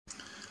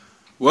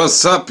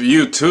What's up,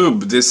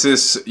 YouTube? This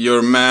is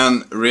your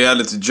man,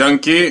 Reality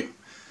Junkie,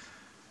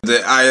 the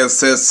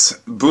ISS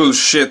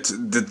bullshit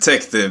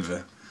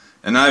detective.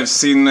 And I've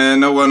seen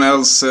no one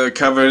else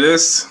cover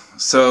this,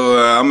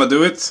 so I'ma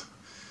do it.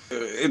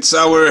 It's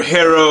our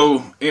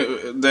hero,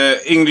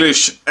 the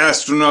English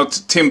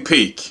astronaut Tim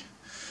Peake.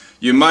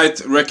 You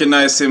might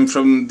recognize him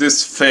from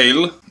this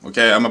fail.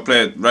 Okay, I'ma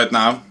play it right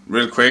now,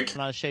 real quick.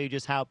 And I'll show you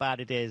just how bad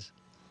it is.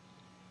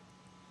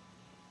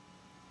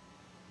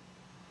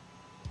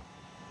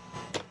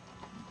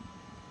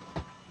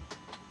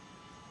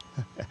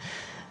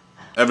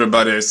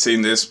 Everybody has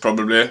seen this,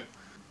 probably.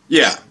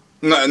 Yeah,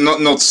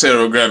 not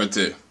zero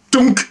gravity.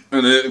 Dunk!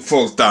 And it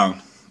falls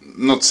down.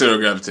 Not zero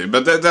gravity.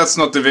 But that's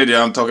not the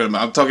video I'm talking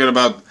about. I'm talking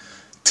about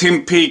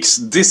Tim Peake's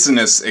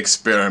dizziness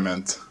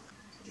experiment.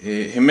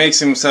 He makes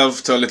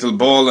himself to a little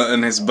ball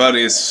and his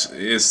buddy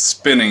is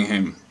spinning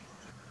him.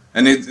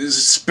 And it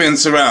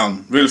spins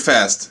around real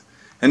fast.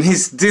 And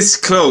he's this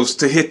close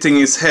to hitting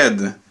his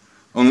head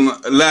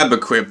on lab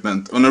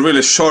equipment, on a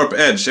really sharp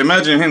edge.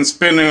 Imagine him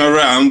spinning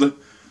around,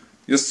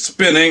 just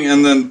spinning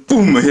and then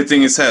boom,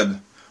 hitting his head.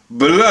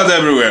 Blood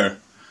everywhere.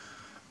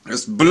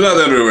 There's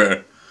blood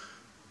everywhere.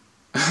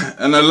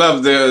 And I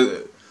love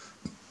the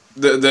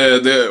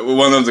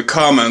one of the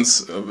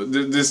comments.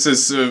 This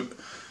is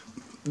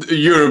the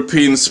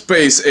European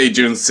Space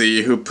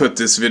Agency who put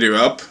this video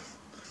up.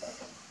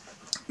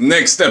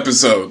 Next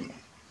episode.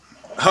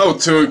 How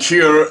to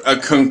cure a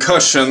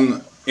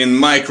concussion in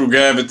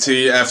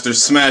microgravity after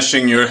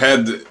smashing your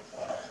head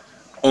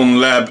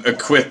on lab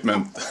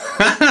equipment.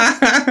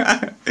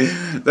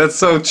 That's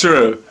so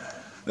true.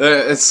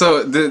 It's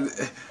so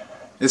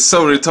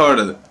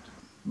retarded.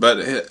 But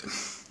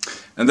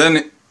and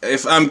then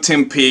if I'm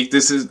Tim Peake,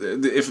 this is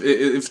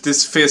if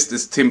this fist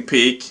is Tim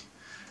Peake.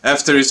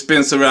 After he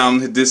spins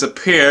around, he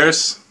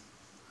disappears,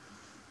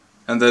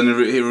 and then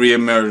he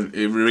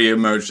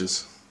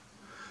re-emerges.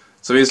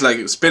 So he's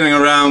like spinning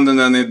around, and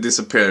then it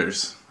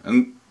disappears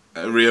and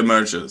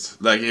re-emerges,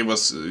 like he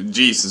was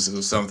Jesus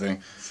or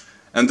something.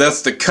 And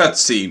that's the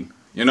cutscene,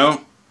 you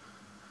know?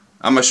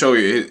 I'ma show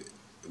you.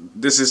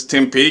 This is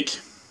Tim Peake.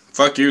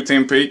 Fuck you,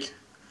 Tim Peake.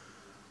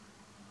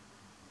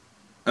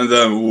 And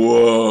then,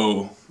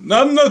 whoa.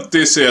 I'm not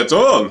dizzy at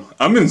all.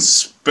 I'm in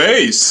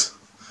space.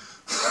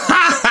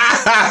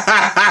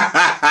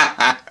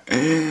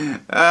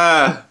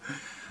 That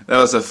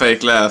was a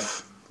fake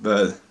laugh,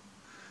 but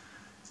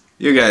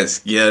you guys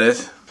get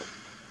it.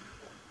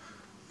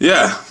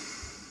 Yeah.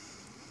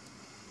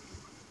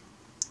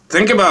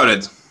 Think about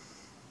it.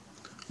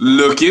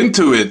 Look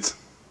into it.